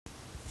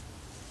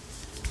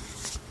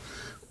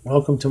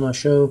Welcome to my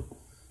show,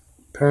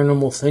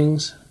 Paranormal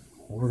Things.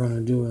 We're going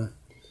to do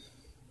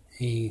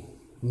a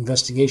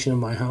investigation of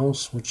my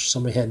house, which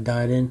somebody had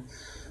died in.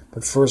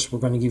 But first, we're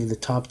going to give you the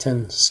top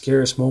 10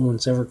 scariest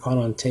moments ever caught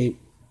on tape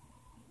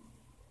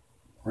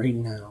right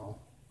now.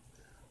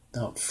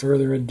 Without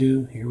further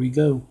ado, here we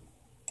go.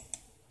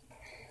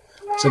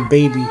 It's a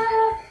baby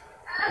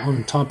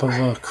on top of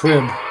a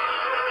crib.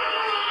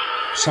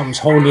 Something's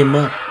holding him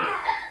up.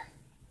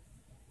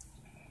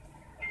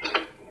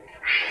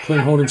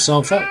 Couldn't hold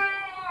himself up.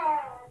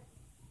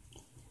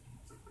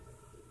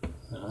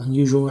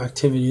 Unusual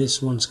activity.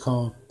 This one's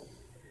called.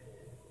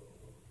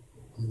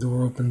 The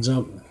door opens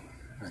up.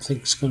 I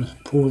think it's going to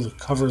pull the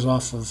covers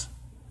off of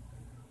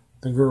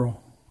the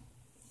girl.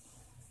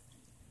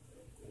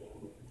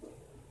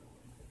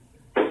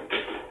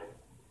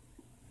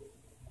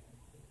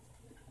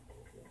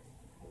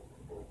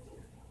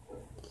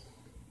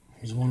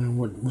 He's wondering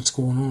what's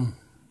going on.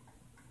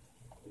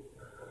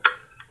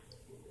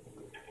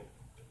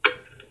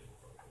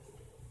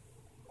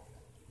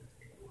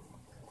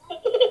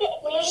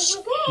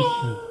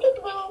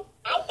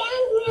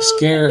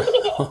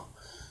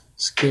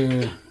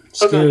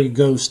 Scary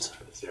ghost.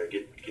 Sarah,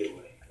 get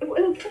away.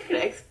 It's gonna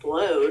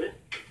explode.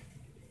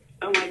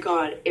 Oh my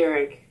god,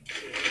 Eric.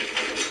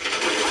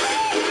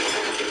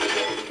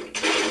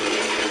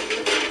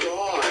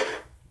 God.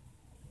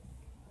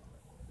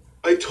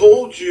 I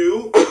told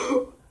you.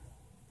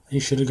 You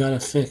should have got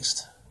it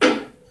fixed.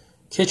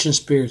 Kitchen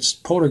spirits,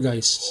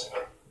 poltergeists.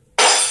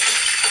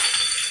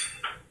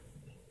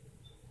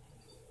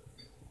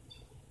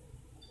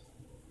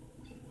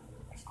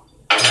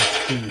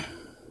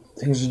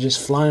 Things are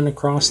just flying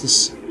across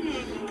this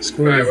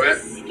screen. Alright,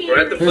 we're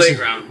at the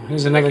playground.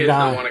 Here's another the kids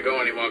guy. don't want to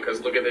go anymore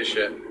because look at this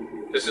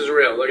shit. This is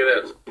real. Look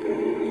at this.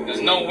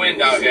 There's no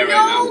wind out here right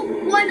now.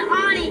 No one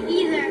on it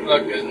either.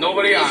 Look, there's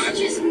nobody on It's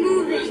it. just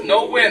moving. There's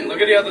no wind. Look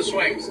at the other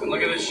swings. And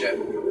look at this shit.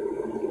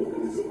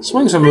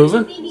 Swings are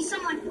moving. Maybe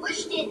someone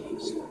pushed it and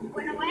just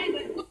went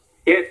away. But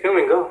Yeah, it's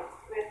filming, go.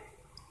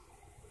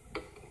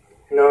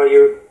 No,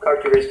 you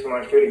cocked your wrist too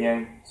much. Do it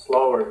again.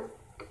 Slower.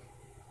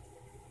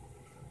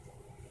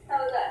 how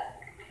was that?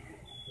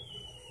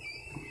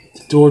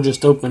 The door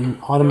just opened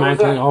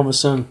automatically all of a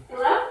sudden.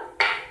 Hello?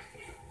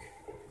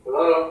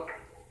 Hello?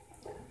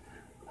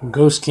 A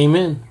ghost came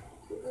in.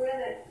 Who is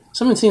it?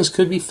 Some of the things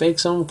could be fake,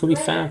 some of them could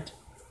be fact.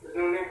 Who's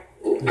doing there?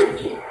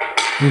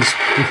 He's-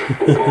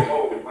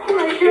 Oh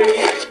my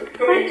god.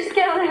 Run, just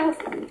get out of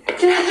the house.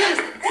 Get out of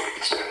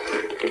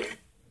the house.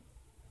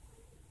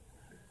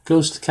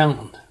 Ghost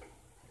accountant.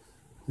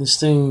 This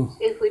thing,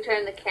 If we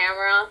turn the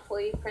camera off,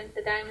 will you print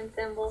the diamond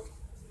symbol?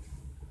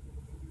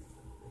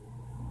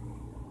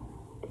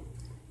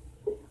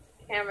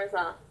 Camera's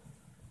off.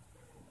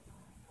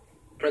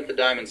 Print the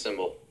diamond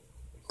symbol.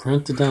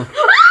 printed down.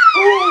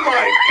 Oh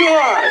my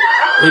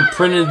god! It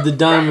printed the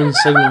diamond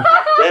signal.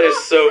 That is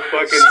so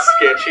fucking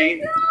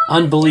sketchy.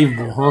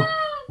 Unbelievable, huh?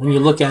 When you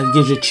look at it, it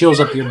gives you chills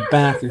up your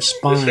back, your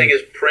spine. This thing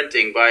is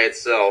printing by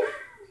itself.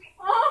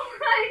 Oh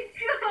my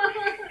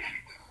god.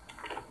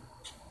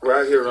 We're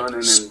out here running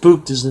and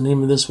Spooked is the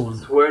name of this one.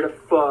 swear to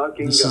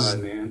fucking This is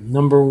God, man.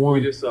 number We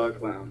one. just saw a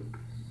clown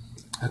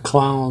A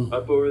clown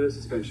up over the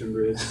suspension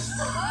bridge.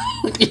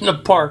 in the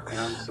park. And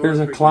I'm so There's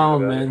a freaking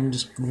clown, out about man,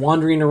 just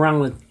wandering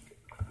around at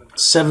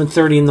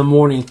 7:30 in the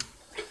morning.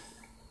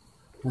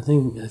 I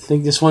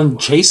think this one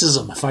chases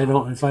him. If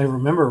I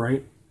remember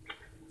right.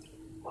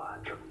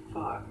 What the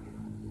fuck?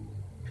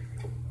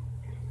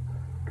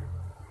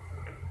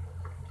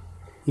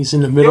 He's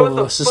in the Yo, middle what of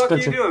the a fuck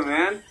suspension. are you doing,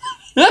 man?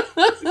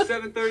 It's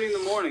 7:30 in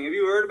the morning. Have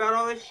you heard about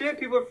all this shit?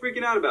 People are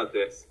freaking out about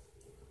this.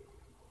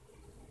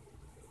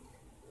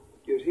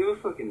 Yo, does he have a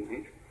fucking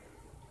knife?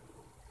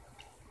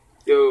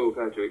 Yo,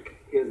 Patrick,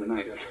 he has a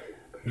knife.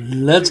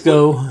 Let's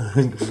go.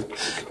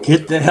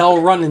 Get the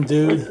hell running,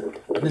 dude.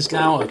 This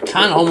guy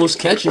kind of almost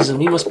catches him.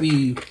 He must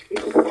be.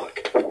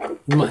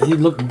 He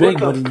looked big,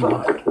 but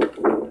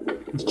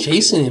he's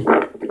chasing him.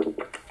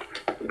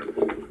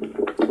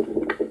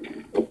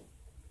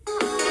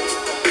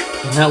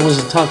 And that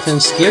was the top 10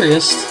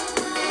 scariest.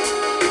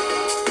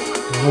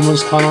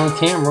 Almost caught on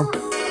camera.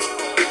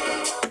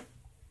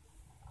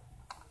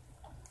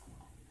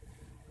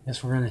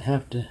 Guess we're gonna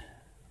have to.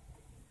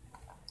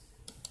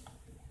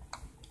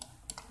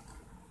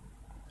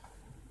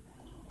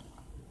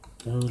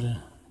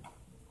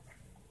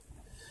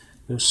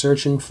 Go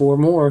searching for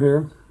more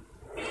here.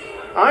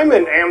 I'm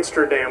in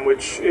Amsterdam,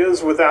 which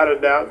is without a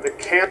doubt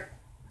the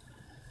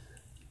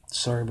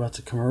Sorry about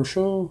the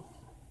commercial.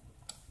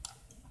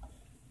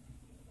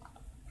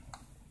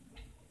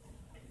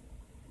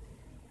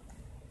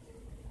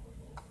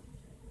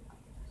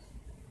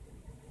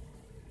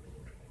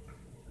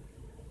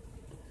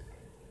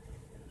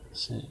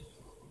 Let's see.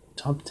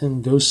 Top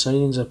 10 ghost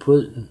sightings I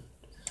put and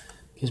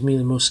gives me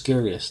the most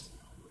scariest.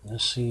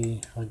 Let's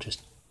see if I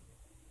just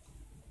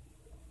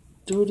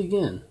do it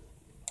again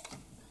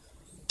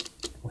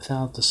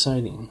without the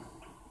sighting.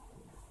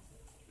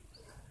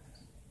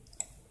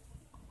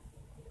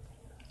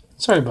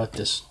 Sorry about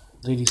this,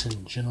 ladies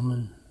and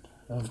gentlemen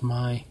of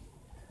my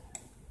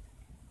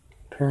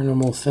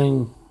paranormal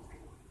thing.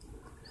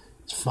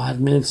 It's 5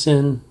 minutes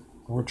in.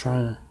 We're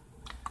trying to...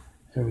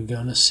 There we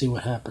go. Let's see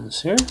what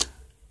happens here.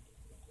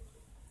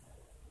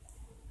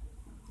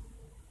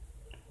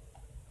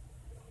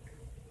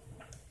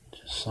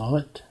 Just saw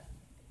it.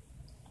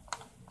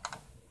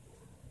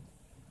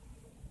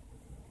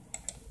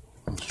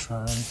 Let's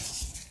try a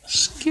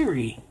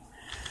scary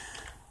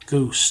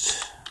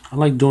ghost. I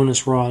like doing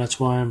this raw. That's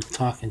why I'm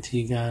talking to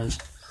you guys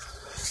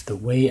the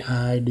way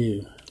I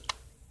do.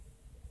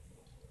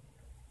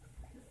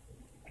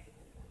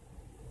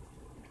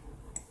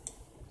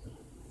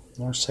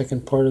 Our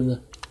second part of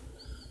the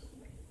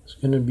is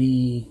going to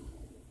be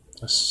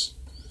an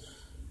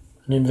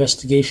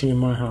investigation in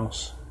my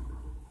house.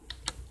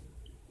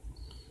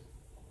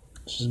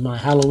 This is my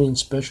Halloween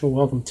special.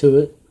 Welcome to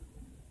it.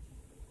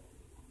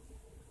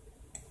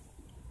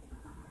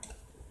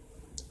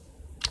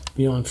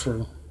 Be on for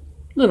a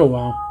little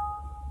while.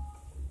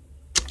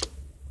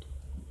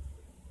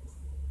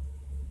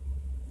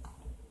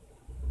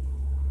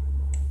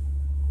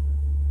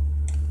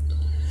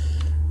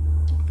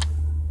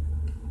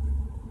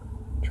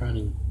 Trying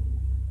to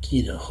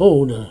get a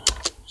hold of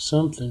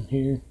something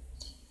here.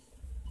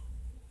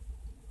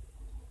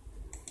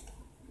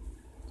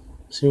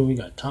 See what we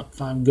got. Top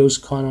 5 ghosts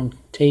caught on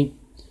tape.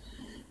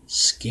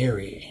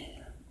 Scary.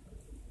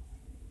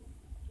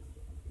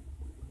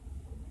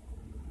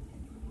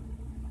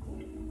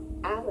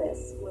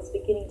 Alice was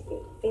beginning to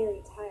get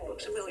very tired.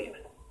 Books a million.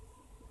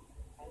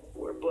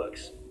 4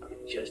 books.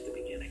 Just the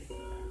beginning.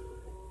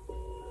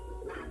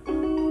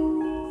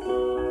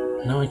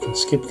 Now I can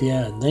skip the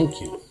ad.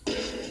 Thank you.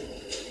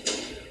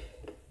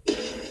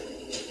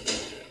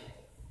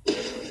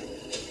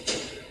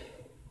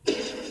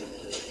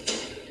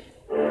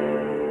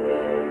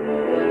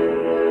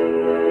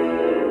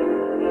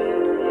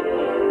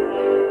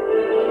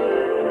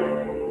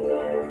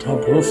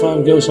 Top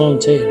 5 ghosts on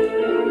tape.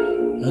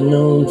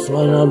 Unknown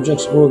flying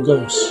objects or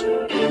ghosts.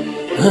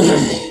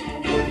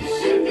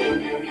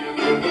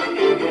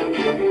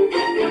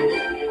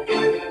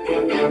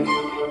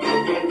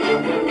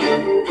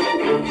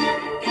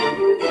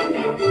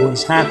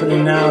 What's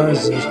happening now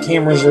is the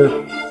cameras are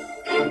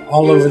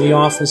all over the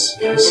office.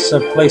 This is a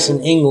place in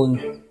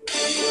England. And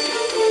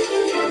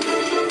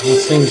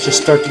things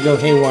just start to go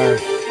haywire.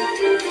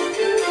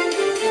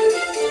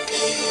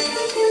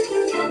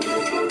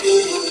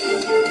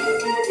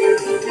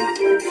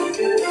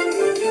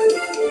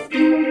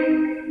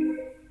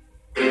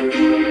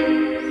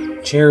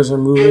 Chairs are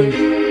moving.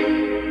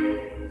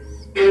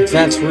 If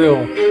that's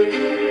real,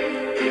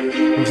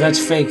 if that's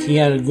fake, he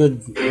had a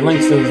good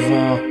length of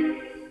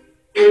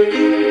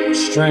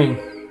string.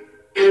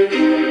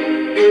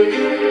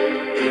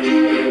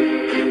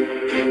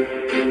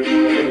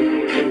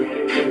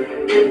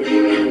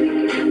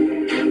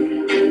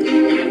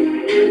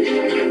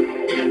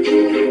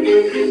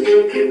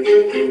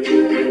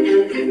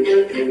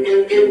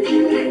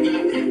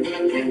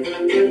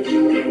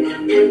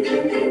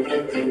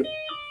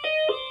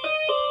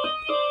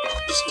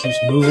 Just keeps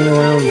moving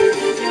around.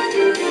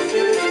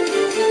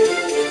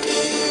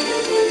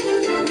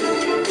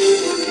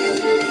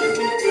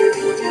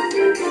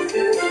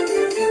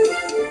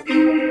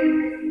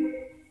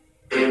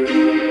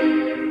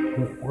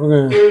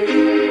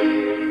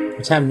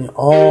 What's happening?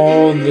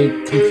 All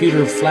the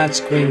computer flat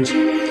screens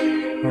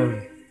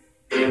are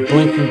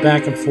blinking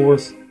back and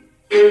forth.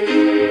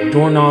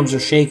 Doorknobs are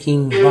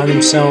shaking by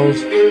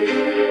themselves.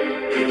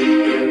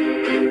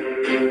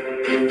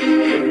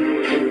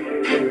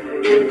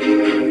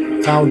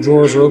 File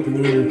drawers are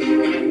opening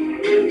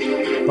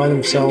by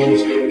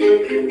themselves.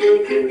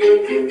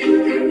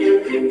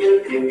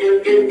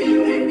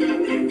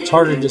 It's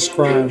hard to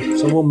describe,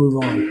 so we'll move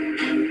on.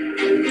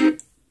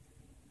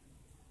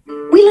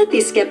 We let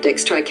these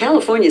skeptics try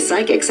California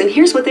psychics, and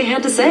here's what they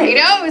had to say. You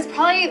know, it was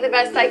probably the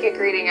best psychic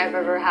reading I've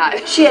ever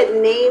had. She had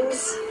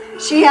names.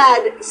 She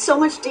had so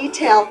much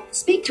detail.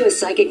 Speak to a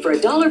psychic for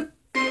 $1.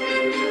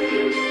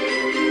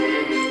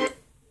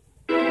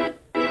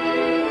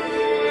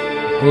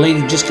 The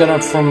lady just got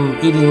up from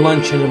eating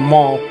lunch in a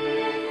mall,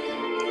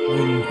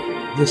 and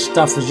this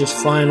stuff is just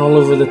flying all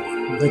over the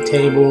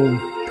table, and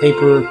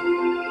paper.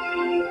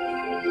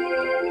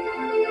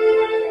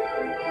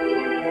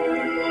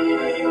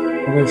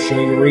 I'm going to show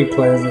you a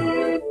replay of it.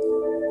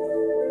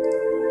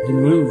 It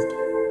moved.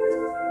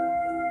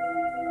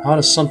 How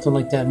does something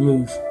like that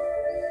move?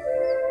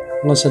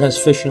 Unless it has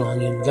fishing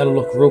on you. You got to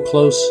look real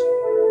close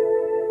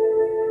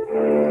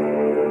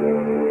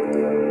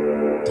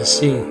to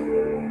see.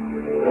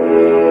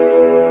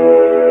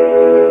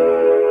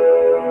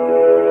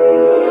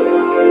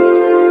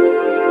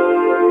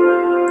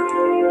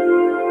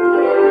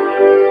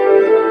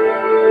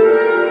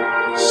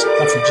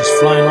 Stuff is just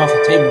flying off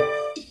the table.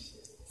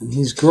 And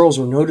these girls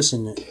were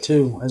noticing it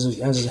too, as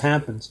it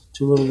happens.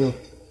 2 little girls.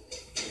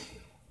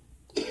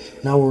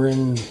 Now we're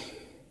in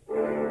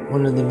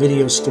one of the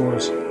video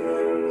stores.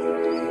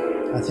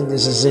 I think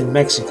this is in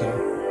Mexico.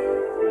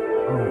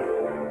 Oh.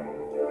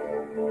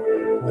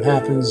 What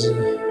happens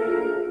is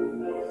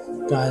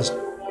guys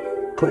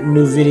putting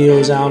new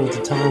videos out at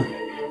the time.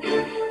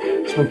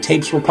 It's when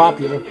tapes were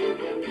popular.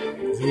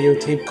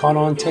 Videotape caught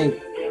on tape.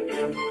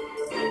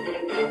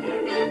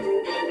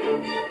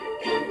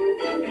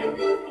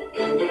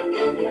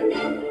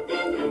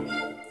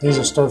 These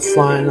will start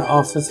flying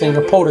off the thing.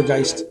 A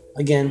poltergeist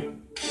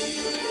again.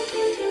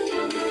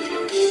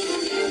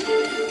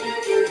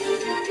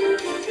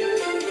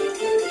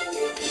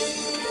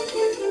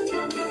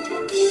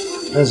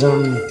 As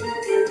I'm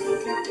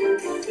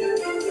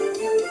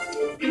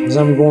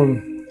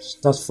going,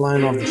 stuff's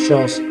flying off the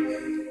shelves.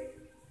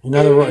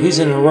 Another row. He's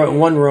in a row,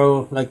 one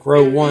row, like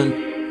row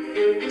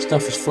 1.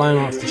 Stuff is flying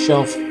off the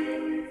shelf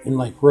in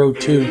like row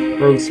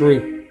 2, row 3.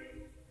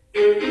 I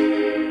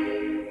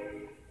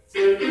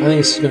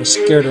think it's going to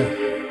scare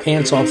the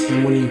pants off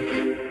him when he...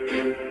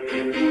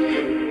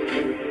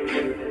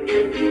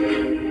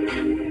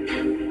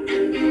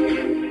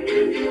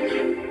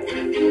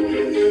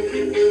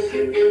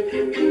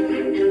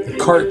 The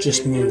cart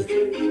just moved.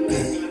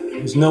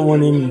 There's no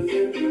one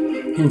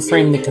in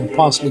frame that can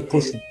possibly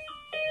push it.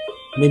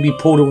 Maybe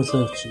pulled it with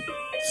a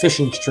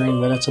fishing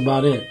string, but that's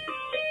about it.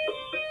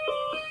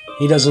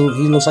 He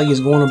looks like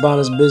he's going about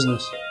his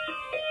business.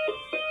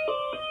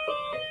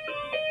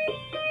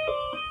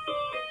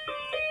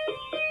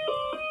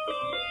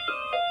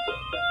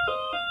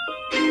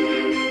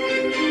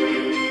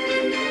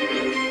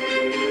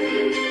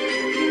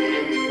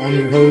 I'm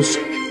your host,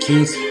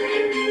 Keith,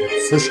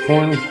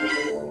 Fishcorn,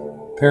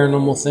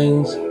 Paranormal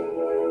Things.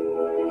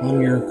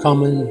 I'm your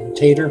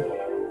commentator.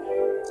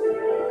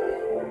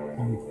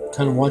 I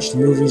kind of watch the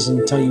movies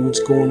and tell you what's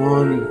going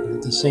on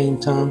at the same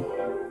time.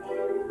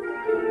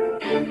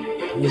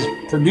 He's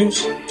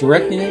produced,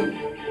 directing it,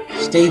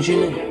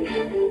 staging it,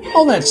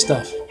 all that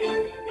stuff.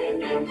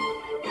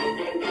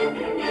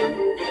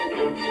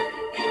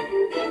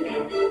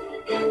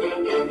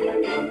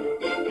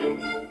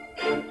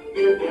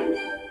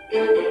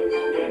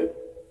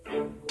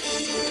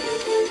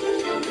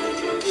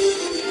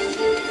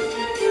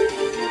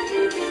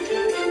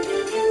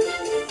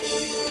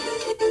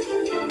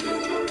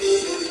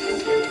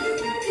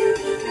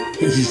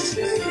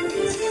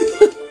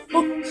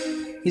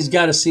 He's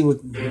got to see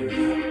what...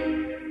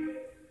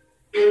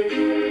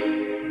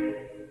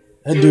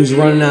 That dude's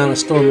running out of the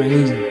store,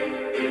 man.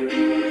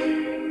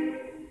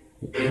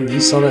 He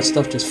saw that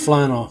stuff just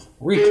flying off.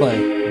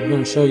 Replay. I'm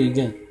going to show you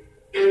again.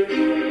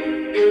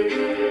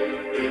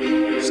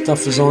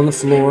 Stuff is on the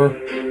floor.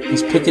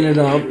 He's picking it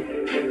up.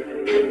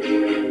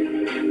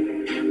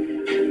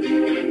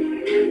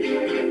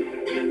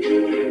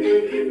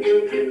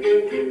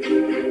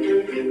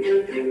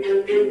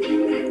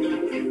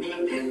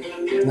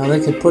 Now they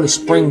could put a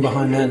spring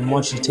behind that and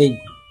watch the tape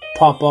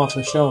pop off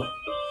the shelf.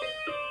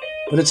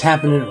 But it's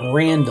happening at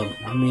random.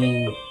 I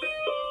mean,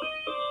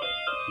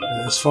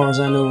 as far as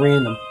I know,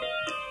 random.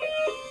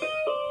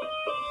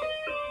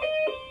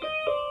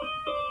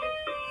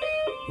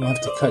 We'll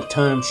have to cut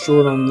time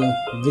short on the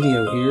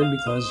video here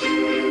because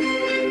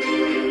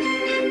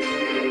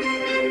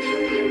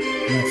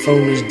my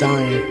phone is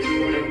dying.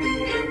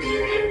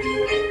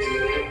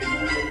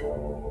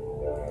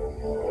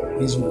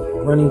 He's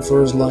running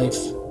for his life.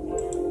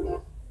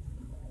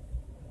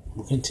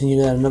 We'll continue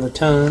that another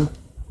time.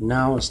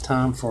 Now it's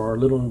time for our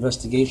little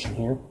investigation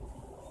here.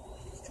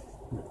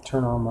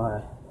 Turn on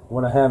my...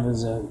 What I have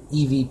is an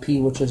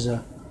EVP, which is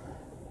a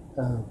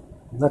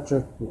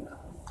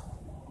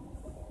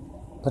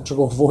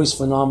electrical voice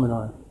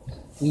phenomenon.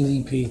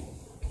 EVP.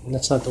 And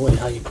that's not the way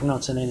how you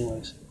pronounce it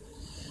anyways.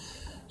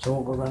 So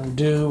what we're going to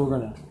do, we're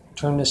going to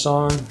turn this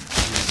on.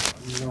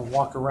 I'm going to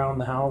walk around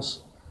the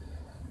house.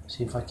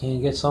 See if I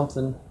can get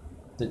something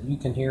that you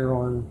can hear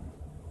on...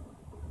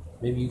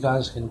 Maybe you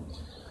guys can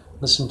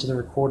listen to the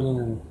recording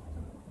and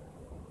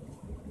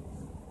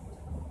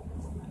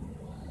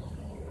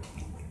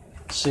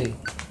see.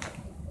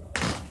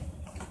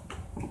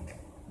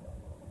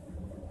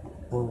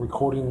 We're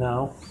recording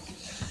now.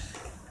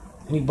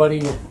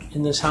 Anybody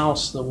in this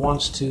house that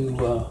wants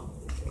to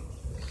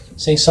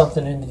say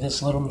something into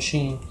this little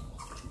machine,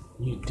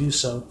 you do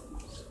so.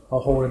 I'll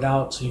hold it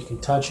out so you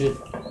can touch it,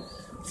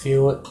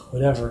 feel it,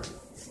 whatever.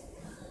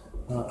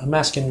 I'm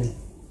asking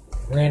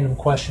random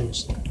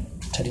questions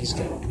to these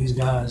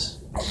guys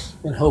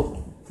and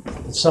hope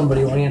that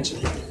somebody will answer.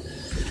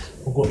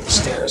 We'll go up the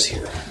stairs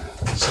here.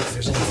 See if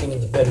there's anything in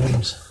the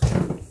bedrooms.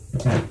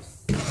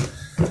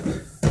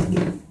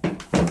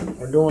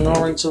 We're doing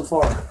all right so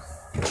far.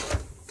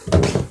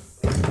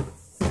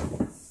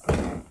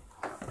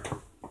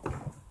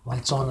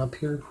 Lights on up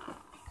here.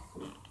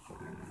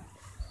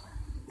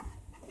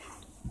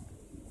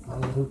 I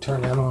don't know who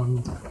turned that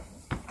on.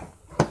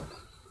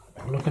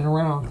 I'm looking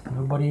around.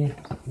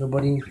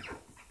 Nobody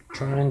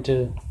trying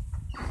to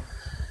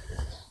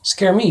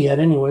scare me yet,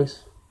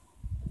 anyways.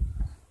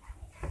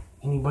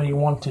 Anybody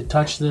want to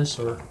touch this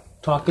or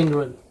talk into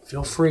it,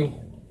 feel free.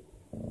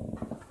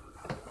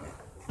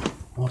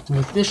 I'll have to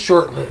make this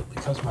short-lived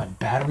because my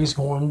battery's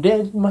going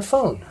dead in my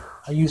phone.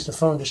 I use the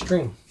phone to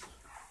stream.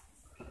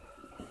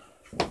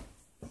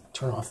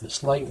 Turn off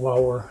this light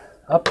while we're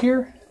up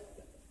here.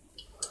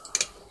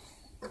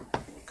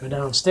 Go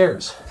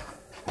downstairs.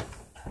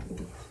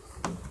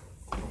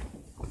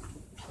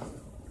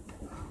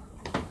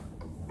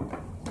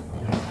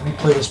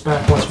 play this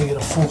back once we get a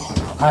full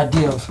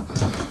idea of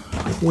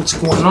what's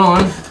going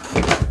on.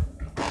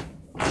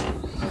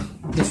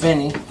 If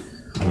any,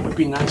 it would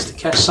be nice to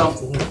catch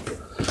something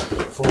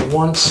for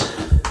once.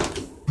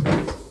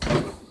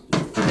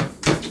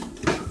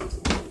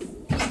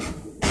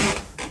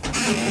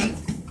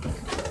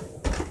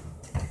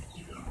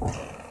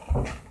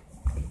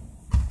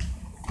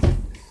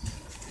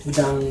 We're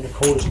down in the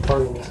coldest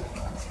part of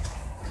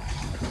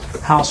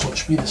the house,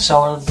 which would be the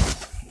cellar.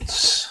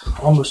 It's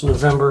almost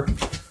November,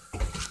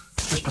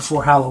 just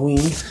before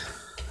Halloween.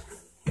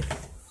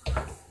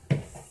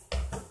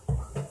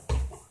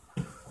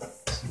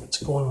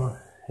 What's going on?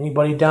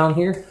 Anybody down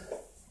here?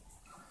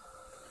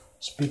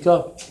 Speak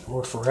up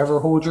or forever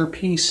hold your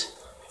peace.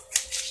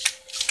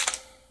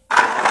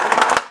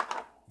 Catch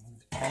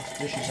the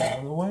dishes out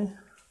of the way.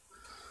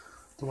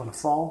 Don't want to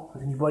fall.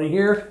 Anybody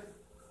here?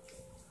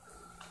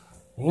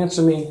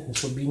 Answer me.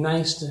 This would be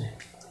nice to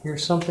hear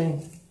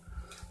something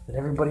that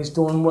everybody's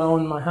doing well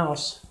in my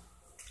house.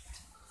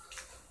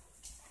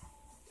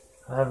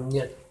 I haven't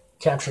yet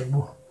captured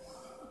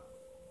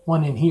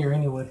one in here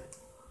anyway.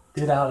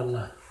 Did out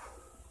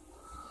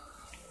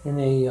in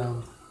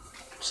a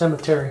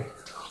cemetery.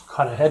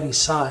 Caught a heavy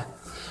sigh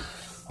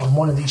on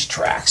one of these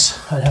tracks.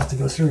 I'd have to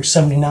go through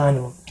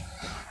 79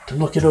 to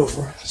look it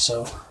over.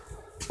 So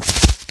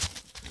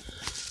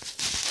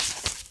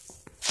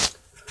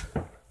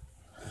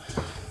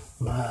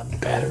my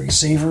battery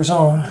saver's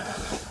on.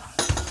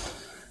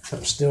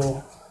 I'm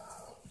still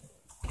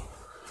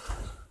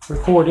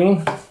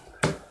recording.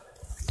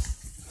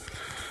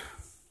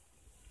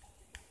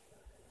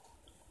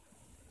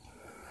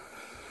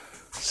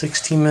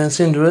 $16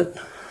 into it.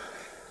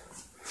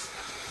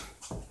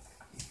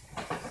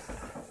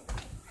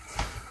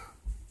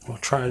 We'll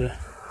try to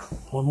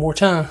one more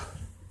time.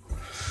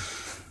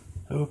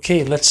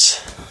 Okay,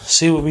 let's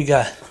see what we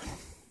got.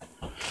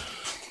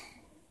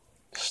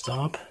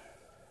 Stop.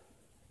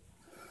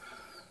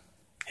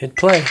 Hit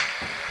play.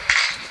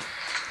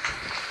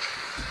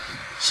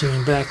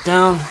 Sitting back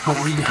down.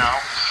 What we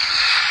got?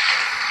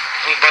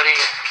 Anybody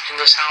in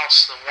this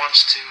house that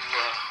wants to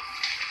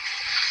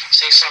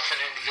say something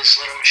into this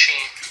little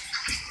machine,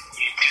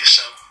 you do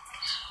so.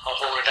 I'll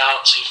hold it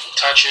out so you can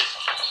touch it,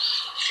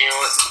 feel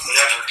it,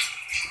 whatever.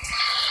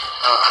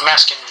 I'm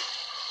asking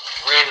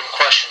random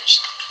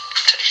questions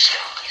to these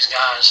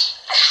guys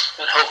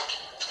and hope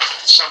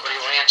that somebody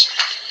will answer.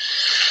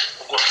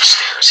 We'll go up the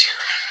stairs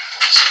here.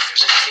 See if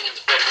there's anything in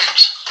the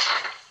bedrooms.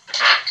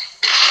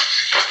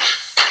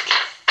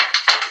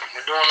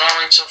 We're doing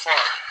all right so far.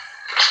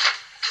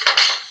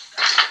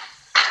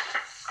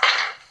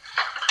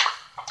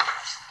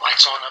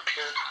 Lights on up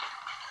here.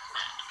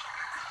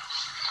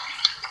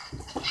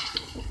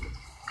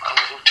 I don't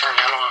know who turned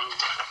that on.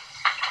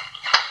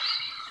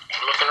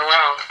 I'm looking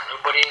around.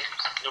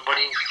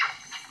 Nobody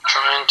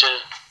trying to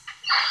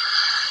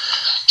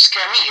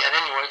scare me yet,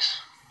 anyways.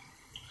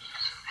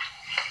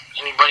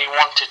 Anybody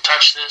want to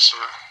touch this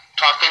or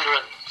talk into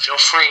it, feel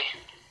free.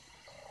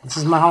 This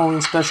is my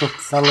Halloween special,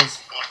 fellas.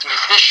 We'll have to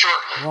make this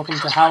short. Welcome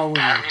to Halloween.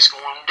 Battery's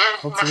going dead.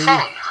 Hopefully. My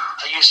phone.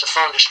 I use the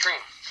phone to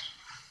stream.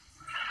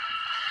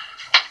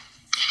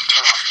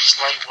 Turn off this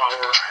light while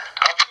we're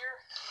up here.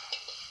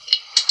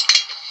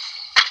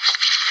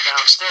 We're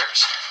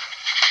downstairs.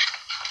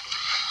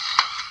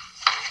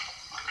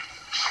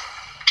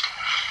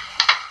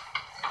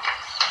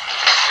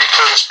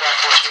 Replay this back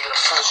once we get a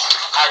full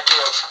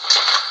idea of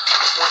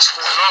what's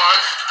going on.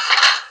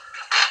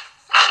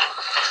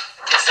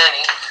 If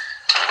any,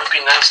 it would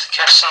be nice to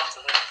catch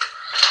something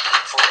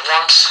for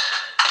once.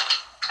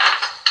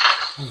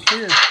 And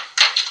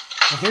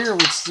here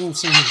would seem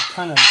some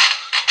kind of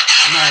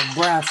my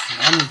breath.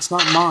 I mean, it's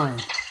not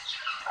mine.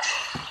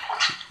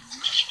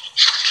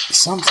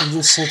 Something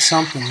just said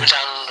something. I'm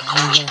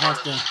gonna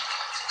have to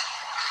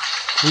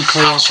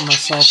replay that for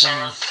myself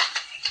on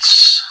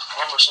it's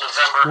almost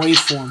November.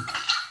 Waveform.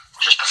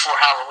 Just before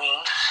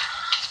Halloween.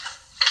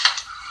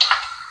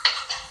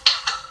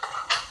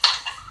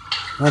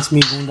 That's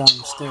me going down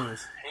the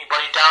stairs.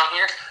 Anybody down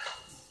here?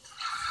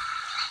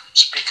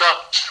 Speak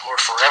up or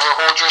forever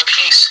hold your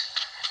peace.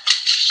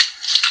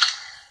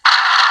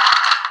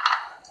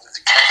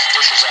 Take the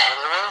dishes out of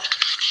the way.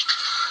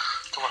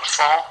 Don't want to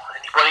fall.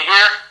 Anybody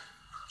here?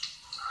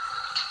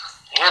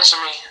 Answer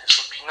me. This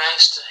would be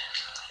nice to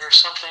hear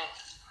something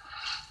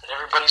that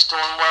everybody's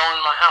doing well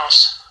in my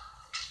house.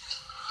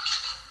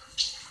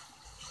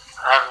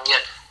 I haven't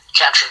yet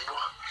captured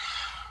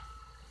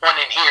one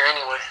in here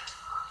anyway.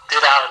 Did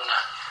out in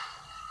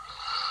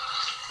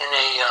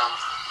a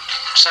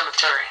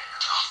cemetery.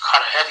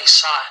 Caught a heavy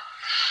sigh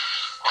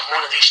on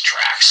one of these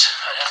tracks.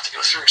 I'd have to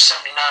go through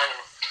 79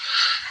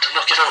 to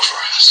look it over.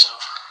 So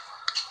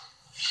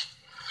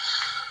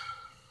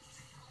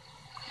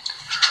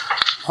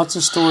lots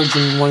of storage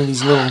in one of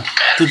these little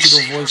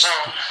digital voice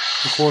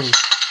recorders.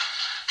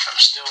 I'm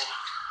still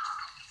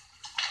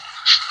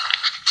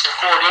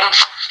recording.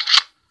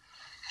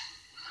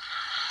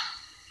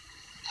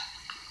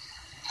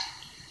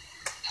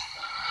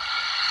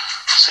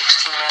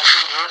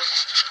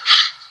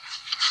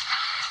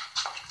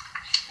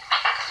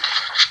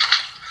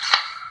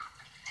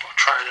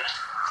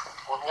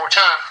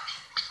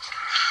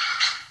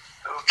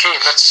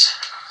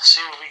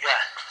 see what we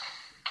got.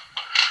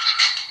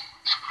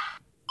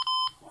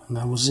 And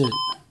that was it.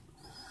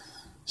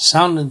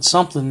 Sounded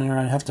something there.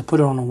 I have to put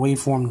it on a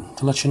waveform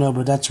to let you know,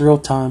 but that's real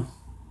time.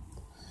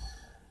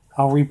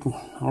 I'll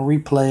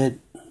replay it,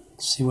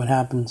 see what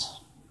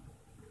happens.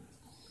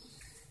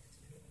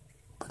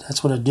 But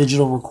that's what a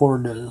digital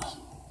recorder does.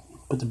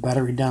 Put the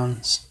battery down.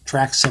 It's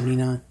track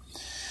 79.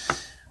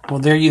 Well,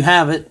 there you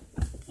have it.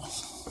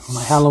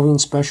 My Halloween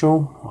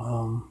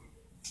special.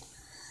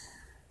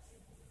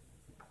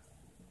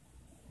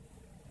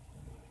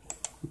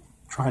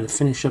 Try to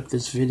finish up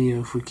this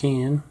video if we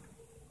can.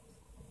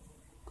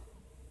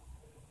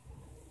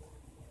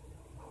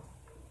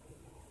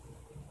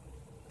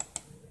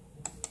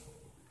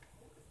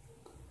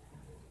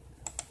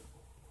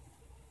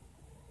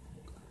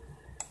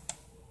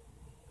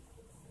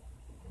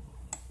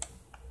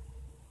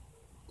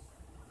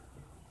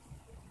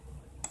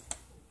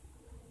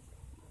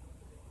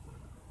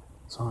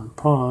 It's on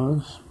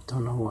pause.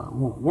 Don't know why it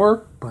won't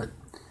work, but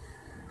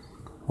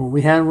what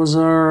we had was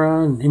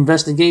our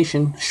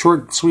investigation. Short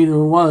and sweet it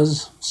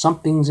was.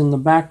 Something's in the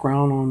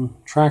background on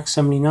track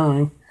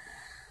 79.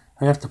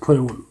 I have to put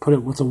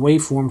it with a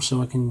waveform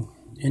so I can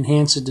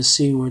enhance it to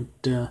see what.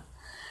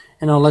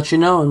 And I'll let you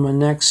know in my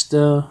next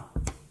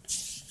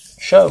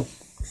show.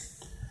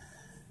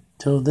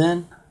 Till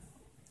then,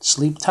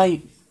 sleep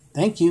tight.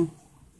 Thank you.